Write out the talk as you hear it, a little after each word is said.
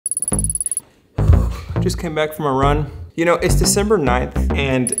Just came back from a run. You know, it's December 9th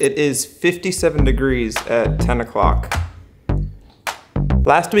and it is 57 degrees at 10 o'clock.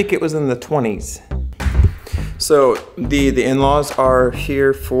 Last week it was in the 20s. So the in-laws are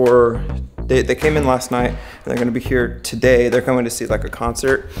here for, they came in last night and they're gonna be here today. They're coming to see like a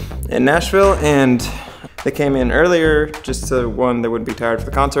concert in Nashville, and they came in earlier just to, one, they wouldn't be tired for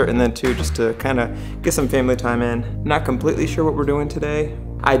the concert, and then two, just to kind of get some family time in. Not completely sure what we're doing today.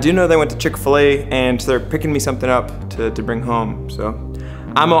 I do know they went to Chick-fil-A and they're picking me something up to bring home, so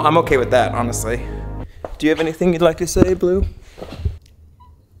I'm okay with that, honestly. Do you have anything you'd like to say, Blue?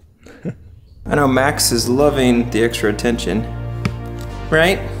 I know Max is loving the extra attention.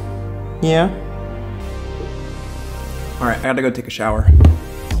 Right? Yeah? All right, I gotta go take a shower.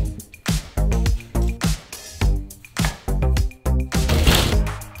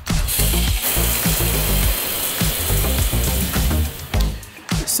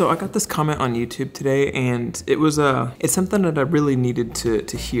 So I got this comment on YouTube today, and it was it's something that I really needed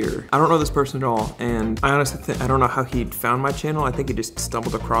to hear. I don't know this person at all, and I honestly I don't know how he found my channel. I think he just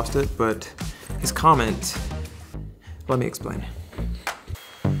stumbled across it, but his comment, let me explain.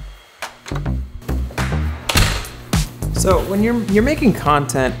 So when you're making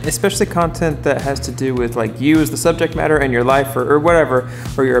content, especially content that has to do with like you as the subject matter and your life or whatever,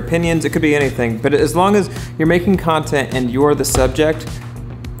 or your opinions, it could be anything, but as long as you're making content and you're the subject,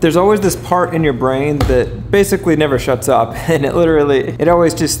 there's always this part in your brain that basically never shuts up, and it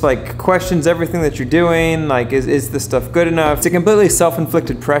always just like questions everything that you're doing, like is this stuff good enough? It's a completely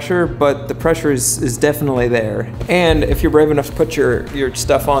self-inflicted pressure, but the pressure is definitely there. And if you're brave enough to put your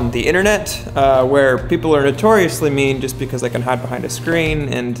stuff on the internet, where people are notoriously mean just because they can hide behind a screen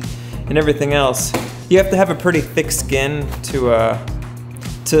and everything else, you have to have a pretty thick skin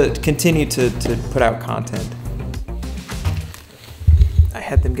to continue to put out content. I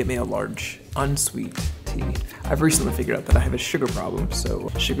had them get me a large unsweet tea. I've recently figured out that I have a sugar problem, so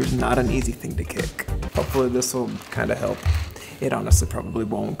sugar's not an easy thing to kick. Hopefully this will kind of help. It honestly probably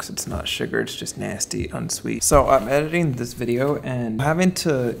won't, because it's not sugar, it's just nasty, unsweet. So I'm editing this video and having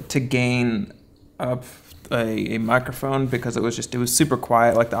to gain up a microphone because it was super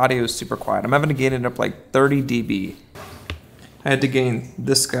quiet, like the audio is super quiet. I'm having to gain it up like 30 dB. I had to gain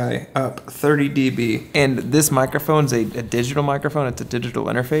this guy up 30 dB. And this microphone's a digital microphone, it's a digital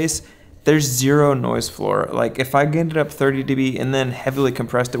interface. There's zero noise floor. Like if I gained it up 30 dB and then heavily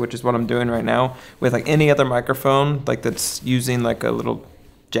compressed it, which is what I'm doing right now, with like any other microphone, like that's using like a little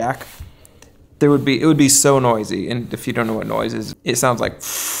jack, it would be so noisy. And if you don't know what noise is, it sounds like,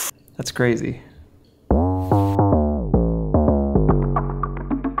 that's crazy.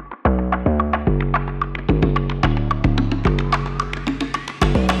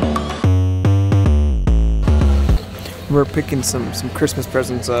 We're picking some Christmas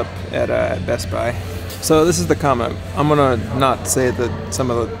presents up at Best Buy. So this is the comment. I'm gonna not say some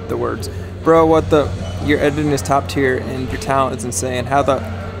of the words. Bro, your editing is top tier and your talent is insane. How the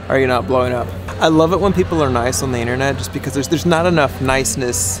are you not blowing up? I love it when people are nice on the internet, just because there's not enough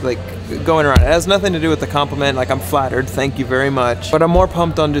niceness like going around. It has nothing to do with the compliment, like I'm flattered, thank you very much. But I'm more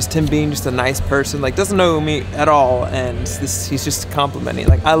pumped on just him being just a nice person, like doesn't know me at all, and he's just complimenting.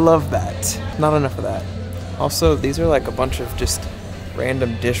 Like I love that. Not enough of that. Also, these are like a bunch of just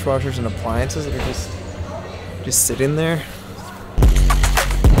random dishwashers and appliances that are just sitting there.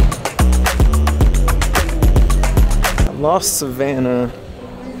 I lost Savannah.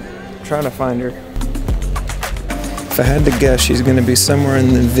 I'm trying to find her. If I had to guess, she's gonna be somewhere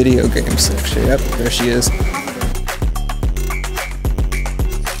in the video game section. Yep, there she is.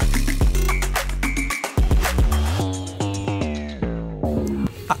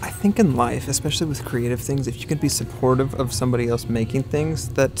 I think in life, especially with creative things, if you can be supportive of somebody else making things,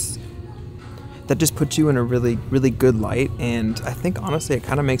 that just puts you in a really, really good light. And I think honestly, it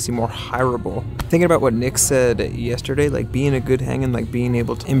kind of makes you more hireable. Thinking about what Nick said yesterday, like being a good hang and like being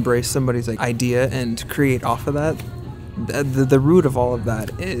able to embrace somebody's like idea and create off of that, the root of all of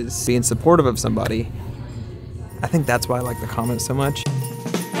that is being supportive of somebody. I think that's why I like the comments so much.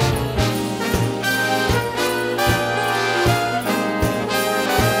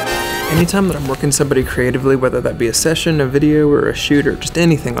 Anytime that I'm working somebody creatively, whether that be a session, a video, or a shoot, or just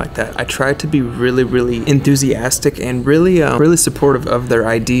anything like that, I try to be really, really enthusiastic and really, really supportive of their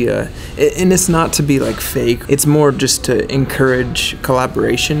idea. And it's not to be like fake. It's more just to encourage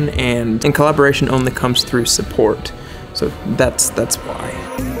collaboration, and collaboration only comes through support. So that's why.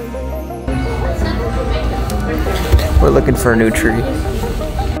 We're looking for a new tree.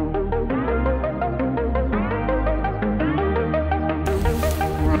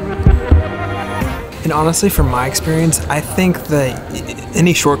 And honestly, from my experience, I think that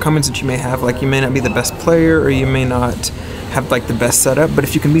any shortcomings that you may have, like you may not be the best player or you may not have like the best setup, but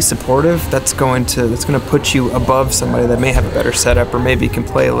if you can be supportive, that's going to put you above somebody that may have a better setup or maybe can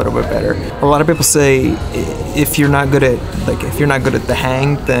play a little bit better. A lot of people say if you're not good at the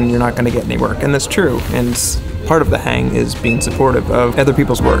hang, then you're not going to get any work, and that's true. And part of the hang is being supportive of other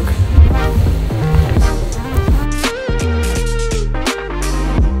people's work.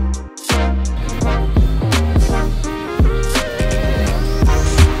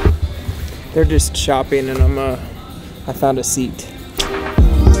 They're just shopping, and I found a seat.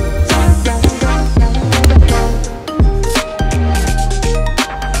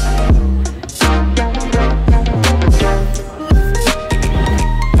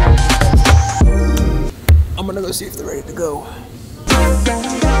 I'm gonna go see if they're ready to go.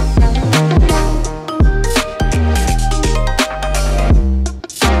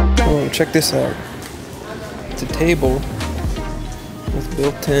 Oh, check this out. It's a table with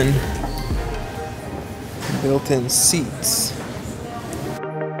built-in seats.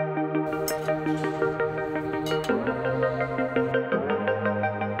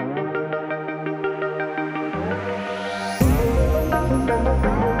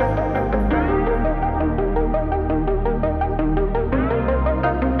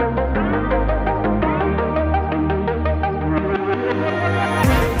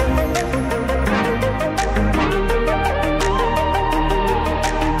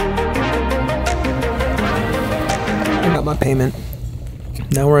 My payment.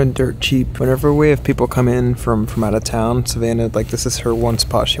 Now we're in Dirt Cheap. Whenever we have people come in from out of town, Savannah, like, this is her one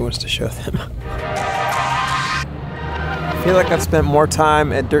spot she wants to show them. I feel like I've spent more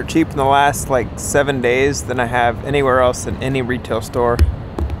time at Dirt Cheap in the last like 7 days than I have anywhere else in any retail store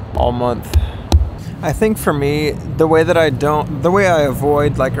all month. I think for me, the way I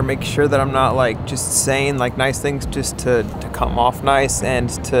avoid like or make sure that I'm not like just saying like nice things just to come off nice and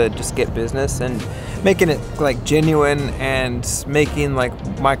to just get business, and making it like genuine and making like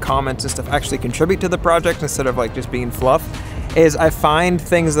my comments and stuff actually contribute to the project instead of like just being fluff, is I find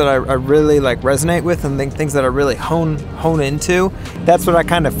things that I really like resonate with and things that I really hone into. That's what I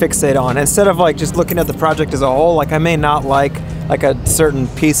kind of fixate on instead of like just looking at the project as a whole. Like I may not like a certain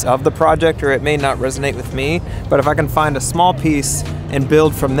piece of the project, or it may not resonate with me, but if I can find a small piece and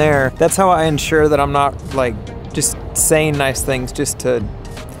build from there, that's how I ensure that I'm not like just saying nice things just to,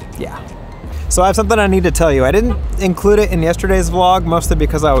 yeah. So I have something I need to tell you. I didn't include it in yesterday's vlog, mostly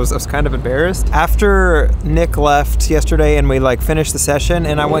because I was kind of embarrassed. After Nick left yesterday and we like finished the session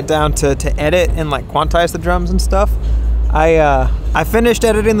and I went down to edit and like quantize the drums and stuff, I finished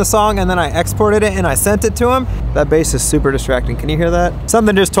editing the song and then I exported it and I sent it to him. That bass is super distracting. Can you hear that?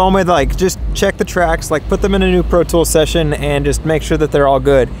 Something just told me like, just check the tracks, like put them in a new Pro Tools session and just make sure that they're all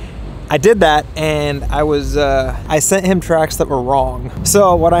good. I did that, and I sent him tracks that were wrong.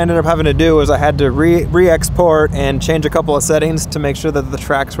 So what I ended up having to do was I had to re-export and change a couple of settings to make sure that the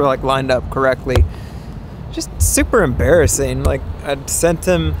tracks were like lined up correctly. Just super embarrassing. Like I sent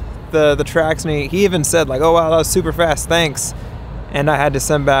him the tracks and he even said like, oh wow, that was super fast, thanks. And I had to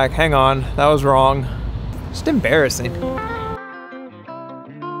send back, hang on, that was wrong. Just embarrassing.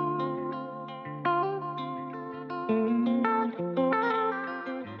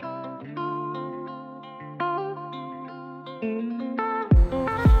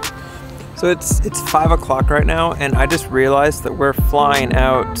 So it's 5 o'clock right now, and I just realized that we're flying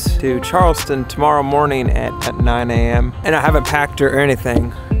out to Charleston tomorrow morning at 9 a.m. and I haven't packed or anything,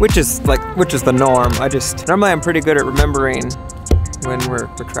 which is the norm. Normally I'm pretty good at remembering when we're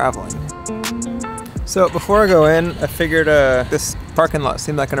traveling. So before I go in, I figured this parking lot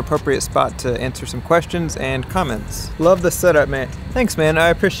seemed like an appropriate spot to answer some questions and comments. Love the setup, man. Thanks, man, I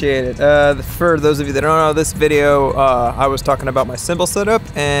appreciate it. For those of you that don't know, this video, I was talking about my cymbal setup,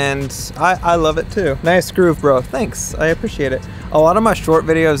 and I love it too. Nice groove, bro. Thanks, I appreciate it. A lot of my short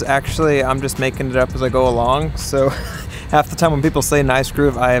videos, actually, I'm just making it up as I go along, so half the time when people say nice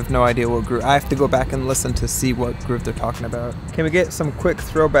groove, I have no idea what groove. I have to go back and listen to see what groove they're talking about. Can we get some quick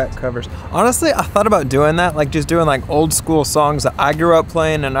throwback covers? Honestly, I thought about doing that, like just doing like old school songs that I grew up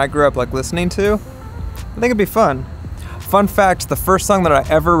playing and I grew up like listening to. I think it'd be fun. Fun fact, the first song that I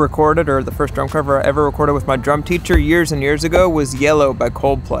ever recorded, or the first drum cover I ever recorded with my drum teacher years and years ago, was Yellow by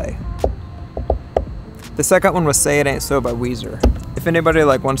Coldplay. The second one was Say It Ain't So by Weezer. If anybody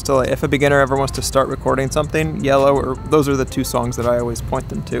like wants to, if a beginner ever wants to start recording something, Yellow, or those are the two songs that I always point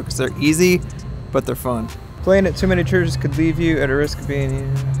them to, because they're easy, but they're fun. Playing at too many churches could leave you at a risk of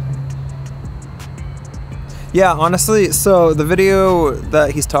being... Yeah, honestly, so the video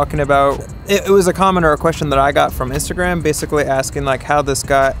that he's talking about, it was a comment or a question that I got from Instagram, basically asking like how this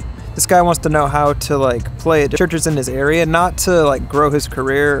guy, This guy wants to know how to like play at churches in his area, not to like grow his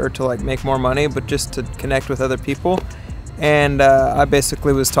career or to like make more money, but just to connect with other people. And I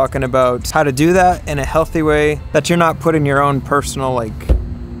basically was talking about how to do that in a healthy way, that you're not putting your own personal like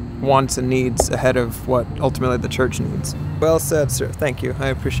wants and needs ahead of what ultimately the church needs. Well said, sir. Thank you. I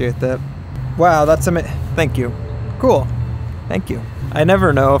appreciate that. Wow, that's amazing. Thank you. Cool. Thank you. I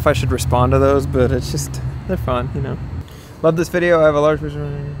never know if I should respond to those, but it's just, they're fun, you know. Love this video. I have a large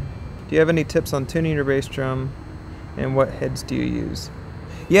vision. Do you have any tips on tuning your bass drum, and what heads do you use?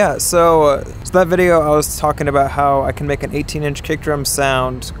 Yeah, so that video I was talking about how I can make an 18-inch kick drum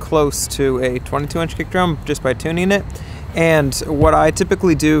sound close to a 22-inch kick drum just by tuning it. And what I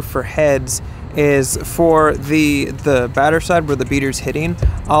typically do for heads is for the batter side where the beater's hitting,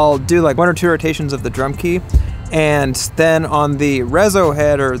 I'll do like 1 or 2 rotations of the drum key, and then on the reso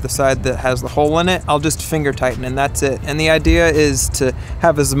head, or the side that has the hole in it, I'll just finger tighten, and that's it. And the idea is to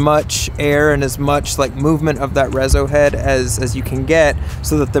have as much air and as much like movement of that reso head as you can get,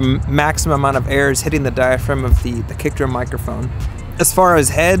 so that the maximum amount of air is hitting the diaphragm of the kick drum microphone. As far as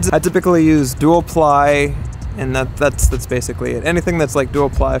heads, I typically use dual ply, and that's basically it. Anything that's like dual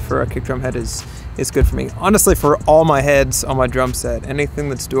ply for a kick drum head is good for me. Honestly, for all my heads on my drum set, anything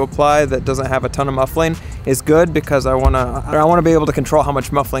that's dual ply that doesn't have a ton of muffling is good, because I wanna be able to control how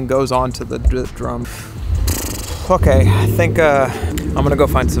much muffling goes on to the drum. Okay, I think I'm gonna go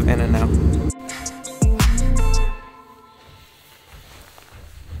find Savannah now.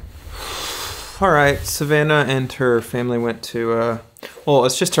 All right, Savannah and her family went to, well,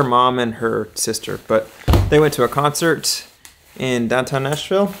 it's just her mom and her sister, but they went to a concert in downtown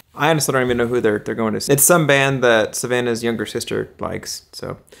Nashville. I honestly don't even know who they're going to see. It's some band that Savannah's younger sister likes.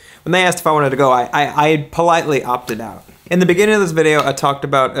 So when they asked if I wanted to go, I politely opted out. In the beginning of this video, I talked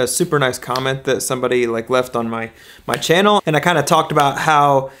about a super nice comment that somebody like left on my channel, and I kind of talked about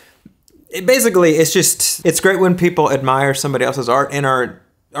how it's great when people admire somebody else's art and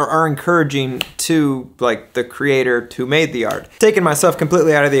are encouraging to like the creator who made the art. Taking myself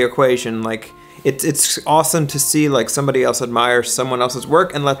completely out of the equation, like it's awesome to see like somebody else admire someone else's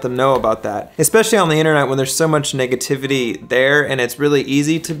work and let them know about that. Especially on the internet when there's so much negativity there, and it's really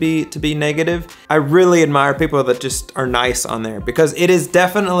easy to be negative. I really admire people that just are nice on there, because it is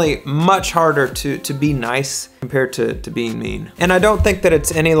definitely much harder to be nice compared to being mean. And I don't think that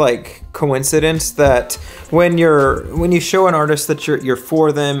it's any like coincidence that when you show an artist that you're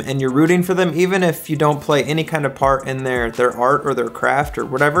for them and you're rooting for them, even if you don't play any kind of part in their art or their craft or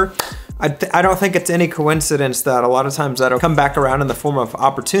whatever, I don't think it's any coincidence that a lot of times that'll come back around in the form of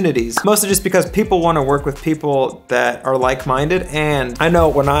opportunities. Mostly just because people want to work with people that are like-minded, and I know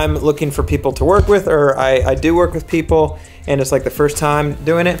when I'm looking for people to work with, or I do work with people and it's like the first time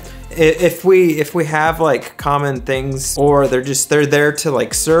doing it, if we have like common things, or they're there to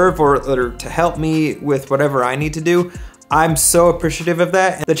like serve or to help me with whatever I need to do, I'm so appreciative of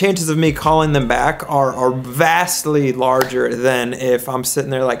that. The chances of me calling them back are vastly larger than if I'm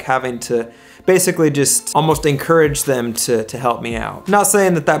sitting there like having to basically just almost encourage them to help me out. Not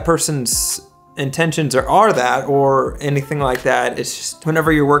saying that person's intentions are that or anything like that. It's just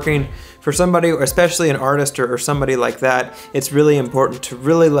whenever you're working for somebody, especially an artist or somebody like that, it's really important to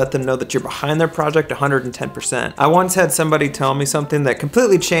really let them know that you're behind their project 110%. I once had somebody tell me something that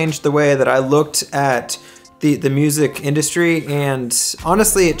completely changed the way that I looked at the music industry, and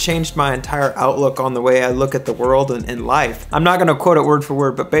honestly it changed my entire outlook on the way I look at the world and life. I'm not gonna quote it word for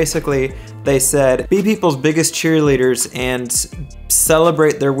word, but basically they said, be people's biggest cheerleaders and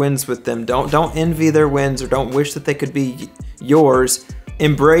celebrate their wins with them. Don't envy their wins or don't wish that they could be yours.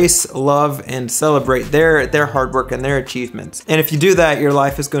 Embrace, love, and celebrate their hard work and their achievements. And if you do that, your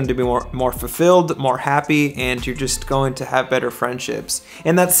life is going to be more fulfilled, more happy, and you're just going to have better friendships.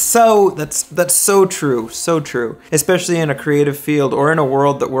 And that's so true, so true. Especially in a creative field or in a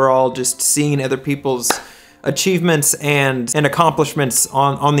world that we're all just seeing other people's achievements and accomplishments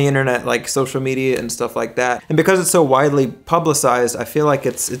on the internet, like social media and stuff like that. And because it's so widely publicized, I feel like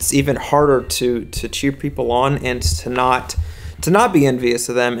it's even harder to cheer people on and to not be envious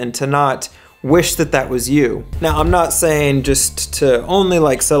of them and to not wish that was you. Now, I'm not saying just to only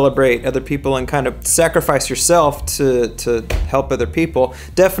like celebrate other people and kind of sacrifice yourself to help other people.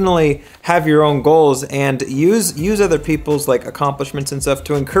 Definitely have your own goals and use other people's like accomplishments and stuff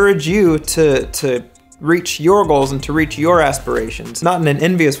to encourage you to reach your goals and to reach your aspirations. Not in an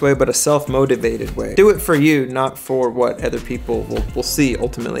envious way, but a self-motivated way. Do it for you, not for what other people will see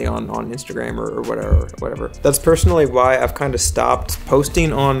ultimately on Instagram or whatever. That's personally why I've kind of stopped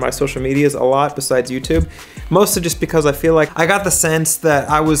posting on my social medias a lot besides YouTube. Mostly just because I feel like I got the sense that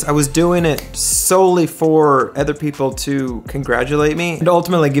I was doing it solely for other people to congratulate me and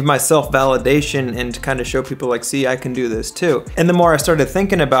ultimately give myself validation and to kind of show people like, see, I can do this too. And the more I started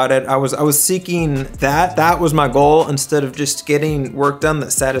thinking about it, I was seeking that was my goal instead of just getting work done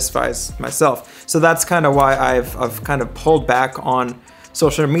that satisfies myself. So that's kind of why I've kind of pulled back on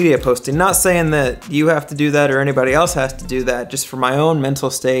social media posting. Not saying that you have to do that or anybody else has to do that, just for my own mental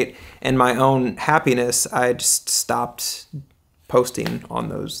state and my own happiness, I just stopped posting on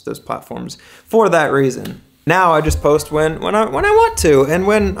those platforms for that reason. Now I just post when I want to and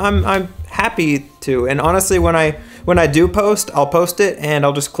when I'm happy to. And honestly, when I do post, I'll post it and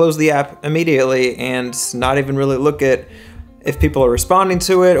I'll just close the app immediately and not even really look at if people are responding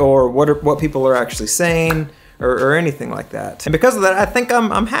to it or what people are actually saying or anything like that. And because of that, I think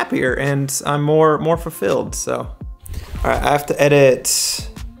I'm happier and I'm more fulfilled. So, all right, I have to edit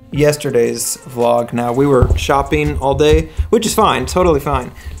yesterday's vlog now. We were shopping all day, which is fine, totally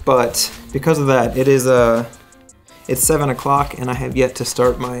fine. But because of that, it's 7 o'clock and I have yet to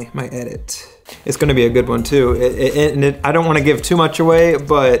start my edit. It's gonna be a good one too. I don't wanna give too much away,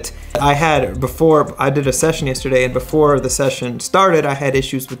 but I did a session yesterday, and before the session started, I had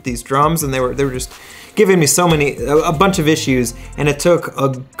issues with these drums and they were just giving me a bunch of issues, and it took a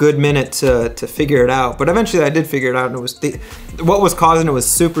good minute to figure it out. But eventually I did figure it out, and it was what was causing it was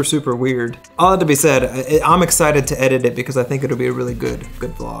super weird. All that to be said, I'm excited to edit it because I think it'll be a really good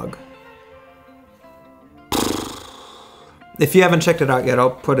vlog. If you haven't checked it out yet,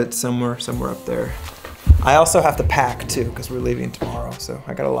 I'll put it somewhere up there. I also have to pack too because we're leaving tomorrow, so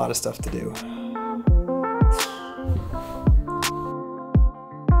I got a lot of stuff to do.